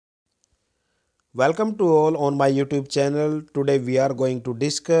Welcome to all on my YouTube channel. Today we are going to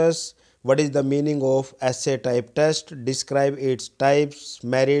discuss what is the meaning of essay type test, describe its types,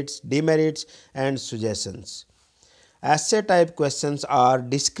 merits, demerits and suggestions. Essay type questions are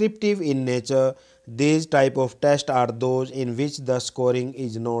descriptive in nature. These type of tests are those in which the scoring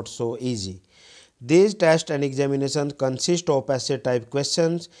is not so easy. These tests and examinations consist of essay type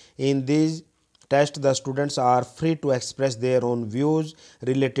questions. In these tests, the students are free to express their own views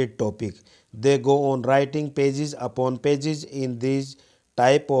related topic. They go on writing pages upon pages. In these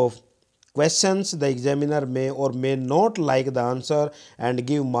type of questions, the examiner may or may not like the answer and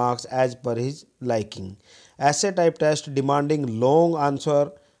give marks as per his liking. Essay type test demanding long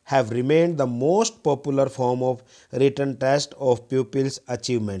answer have remained the most popular form of written test of pupils'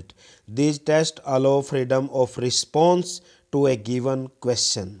 achievement. These tests allow freedom of response to a given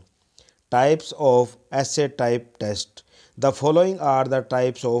question. Types of essay type test. The following are the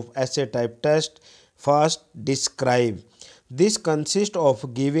types of essay type test. First, describe. This consists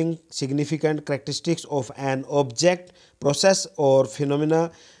of giving significant characteristics of an object, process or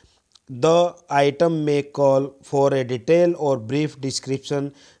phenomena. The item may call for a detailed or brief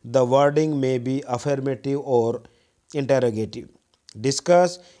description. The wording may be affirmative or interrogative.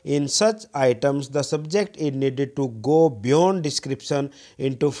 Discuss. In such items, the subject is needed to go beyond description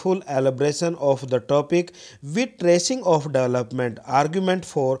into full elaboration of the topic with tracing of development, argument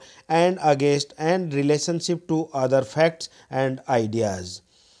for and against, and relationship to other facts and ideas.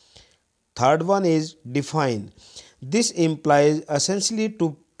 Third one is define. This implies essentially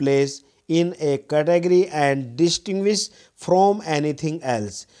to place in a category and distinguish from anything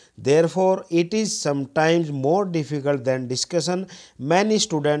else. Therefore, it is sometimes more difficult than discussion. Many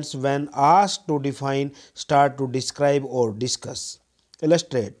students, when asked to define, start to describe or discuss.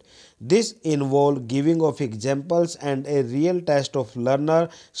 Illustrate. This involves giving of examples and a real test of learner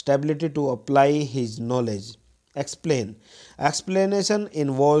stability to apply his knowledge. Explain. Explanation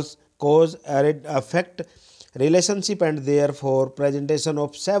involves cause effect relationship and therefore presentation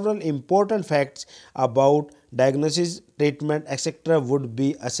of several important facts about diagnosis, treatment, etc. would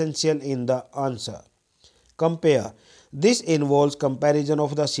be essential in the answer. Compare. This involves comparison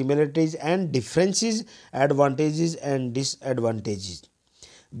of the similarities and differences, advantages and disadvantages.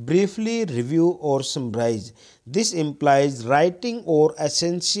 Briefly review or summarize. This implies writing or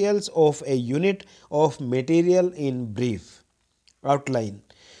essentials of a unit of material in brief. Outline.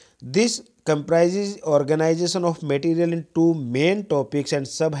 This comprises organization of material in two main topics and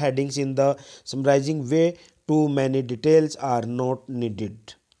subheadings in the summarizing way. Too many details are not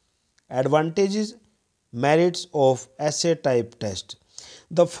needed. Advantages, merits of essay type test.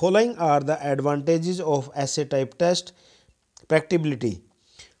 The following are the advantages of essay type test. Practicability.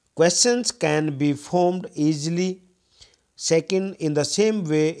 Questions can be formed easily. Second, in the same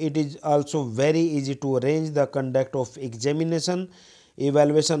way, it is also very easy to arrange the conduct of examination.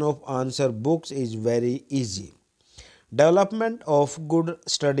 Evaluation of answer books is very easy. Development of good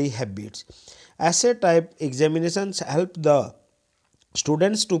study habits. Essay type examinations help the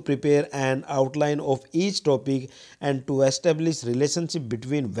students to prepare an outline of each topic and to establish relationship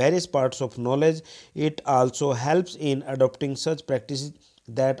between various parts of knowledge. It also helps in adopting such practices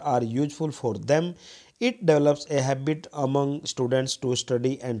that are useful for them. It develops a habit among students to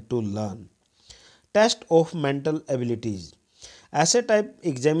study and to learn. Test of mental abilities. Essay type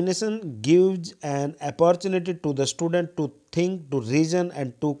examination gives an opportunity to the student to think, to reason,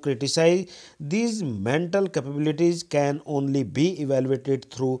 and to criticize. These mental capabilities can only be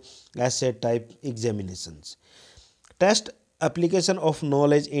evaluated through essay type examinations. Test application of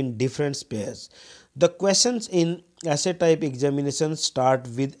knowledge in different spheres. The questions in essay type examinations start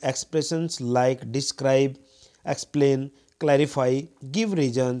with expressions like describe, explain, clarify, give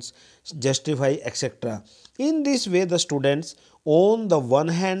reasons, justify, etc. In this way, the students on the one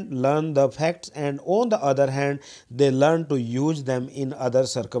hand learn the facts and on the other hand they learn to use them in other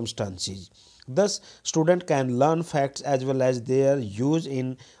circumstances. Thus, student can learn facts as well as their use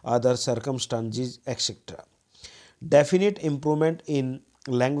in other circumstances, etc. Definite improvement in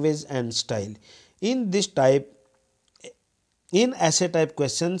language and style. In this type in essay type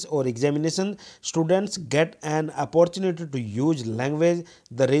questions or examination, students get an opportunity to use language.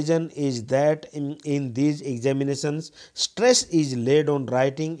 The reason is that in these examinations, stress is laid on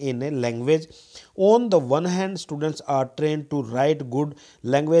writing in a language. On the one hand, students are trained to write good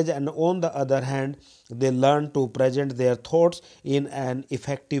language, and on the other hand, they learn to present their thoughts in an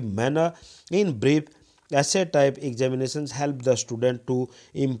effective manner. In brief, essay type examinations help the student to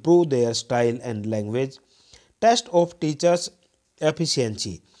improve their style and language. Test of teachers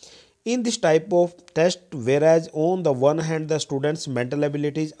efficiency. In this type of test, whereas on the one hand the students mental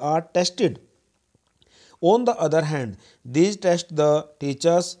abilities are tested, On the other hand, these test the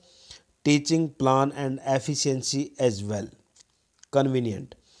teacher's teaching plan and efficiency as well.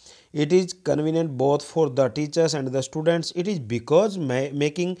 Convenient. It is convenient both for the teachers and the students. It is because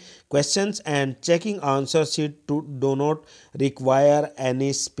making questions and checking answer sheet do not require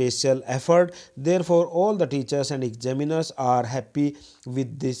any special effort. Therefore, all the teachers and examiners are happy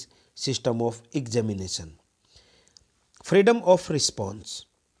with this system of examination. Freedom of response.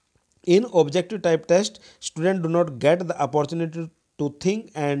 In objective type test, students do not get the opportunity to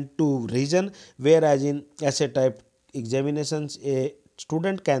think and to reason, whereas in essay type examinations, a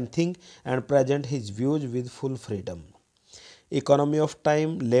student can think and present his views with full freedom. Economy of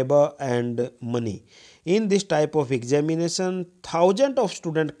time, labor and money. In this type of examination, thousands of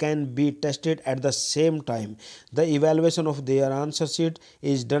students can be tested at the same time. The evaluation of their answer sheet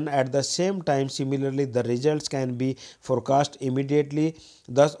is done at the same time. Similarly, the results can be forecast immediately.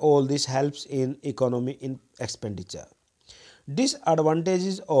 Thus, all this helps in economy in expenditure.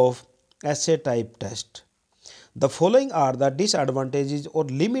 Disadvantages of essay type test. The following are the disadvantages or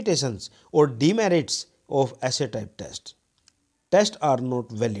limitations or demerits of essay type test. Tests are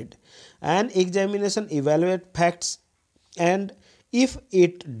not valid. An examination evaluates facts, and if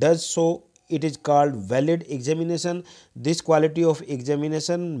it does so, it is called valid examination. This quality of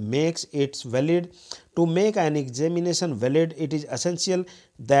examination makes it valid. To make an examination valid, it is essential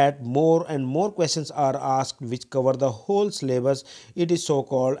that more and more questions are asked which cover the whole syllabus. It is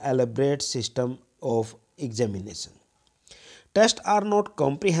so-called elaborate system of examination. Tests are not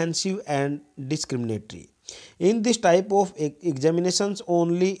comprehensive and discriminatory. In this type of examinations,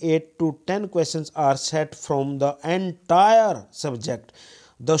 only 8 to 10 questions are set from the entire subject.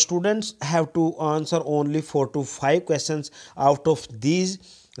 The students have to answer only 4 to 5 questions. Out of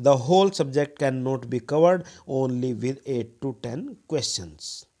these, the whole subject cannot be covered only with 8 to 10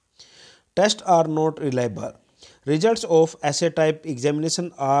 questions. Tests are not reliable. Results of essay type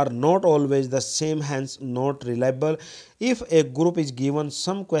examination are not always the same, hence not reliable. If a group is given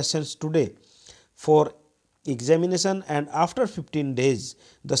some questions today for examination and after 15 days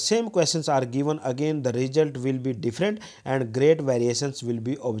the same questions are given again, the result will be different and great variations will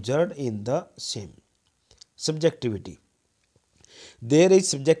be observed in the same. Subjectivity. There is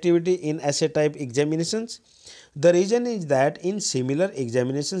subjectivity in essay type examinations. The reason is that in similar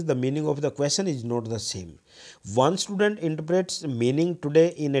examinations the meaning of the question is not the same. One student interprets meaning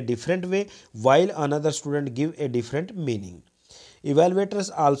today in a different way while another student give a different meaning.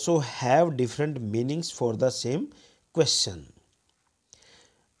 Evaluators also have different meanings for the same question.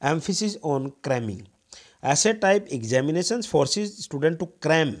 Emphasis on cramming. Essay type examinations forces students to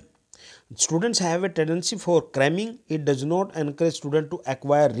cram. Students have a tendency for cramming. It does not encourage students to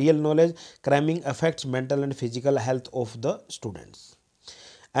acquire real knowledge. Cramming affects mental and physical health of the students.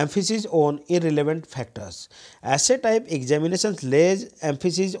 Emphasis on irrelevant factors. Essay type examinations lays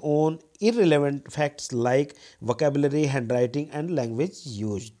emphasis on irrelevant facts like vocabulary, handwriting and language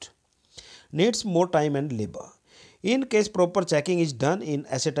used. Needs more time and labor. In case proper checking is done in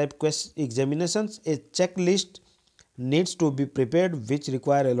essay type examinations, a checklist needs to be prepared which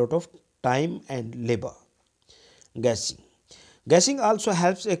require a lot of time and labor. Guessing. Guessing also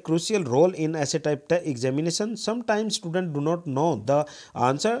helps a crucial role in essay type examination. Sometimes students do not know the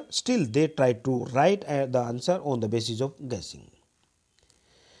answer, still they try to write the answer on the basis of guessing.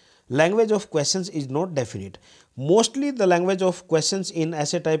 Language of questions is not definite. Mostly the language of questions in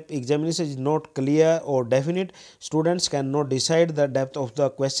essay type examination is not clear or definite. Students cannot decide the depth of the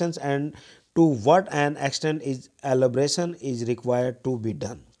questions and to what an extent is elaboration is required to be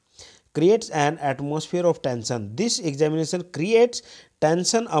done. Creates an atmosphere of tension. This examination creates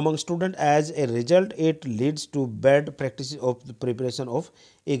tension among students. As a result, it leads to bad practices of the preparation of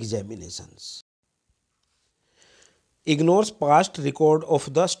examinations. Ignores past record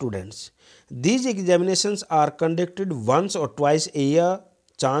of the students. These examinations are conducted once or twice a year.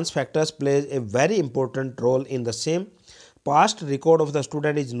 Chance factors plays a very important role in the same. Past record of the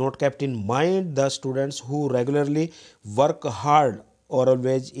student is not kept in mind. The students who regularly work hard or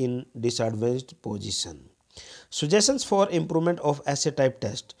always in disadvantaged position. Suggestions for improvement of essay type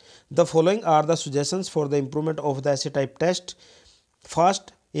test. The following are the suggestions for the improvement of the essay type test.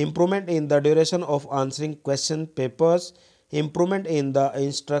 First, improvement in the duration of answering question papers. Improvement in the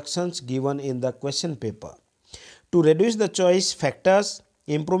instructions given in the question paper. To reduce the choice factors,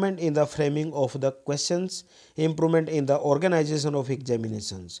 improvement in the framing of the questions, improvement in the organization of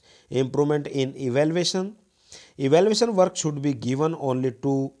examinations, improvement in evaluation. Evaluation work should be given only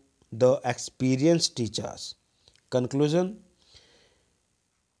to the experienced teachers. Conclusion.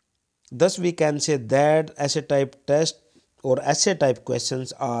 Thus we can say that essay type test or essay type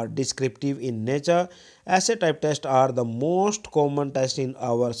questions are descriptive in nature. Essay type tests are the most common test in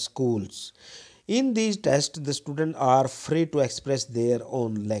our schools. In these tests, the students are free to express their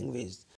own language.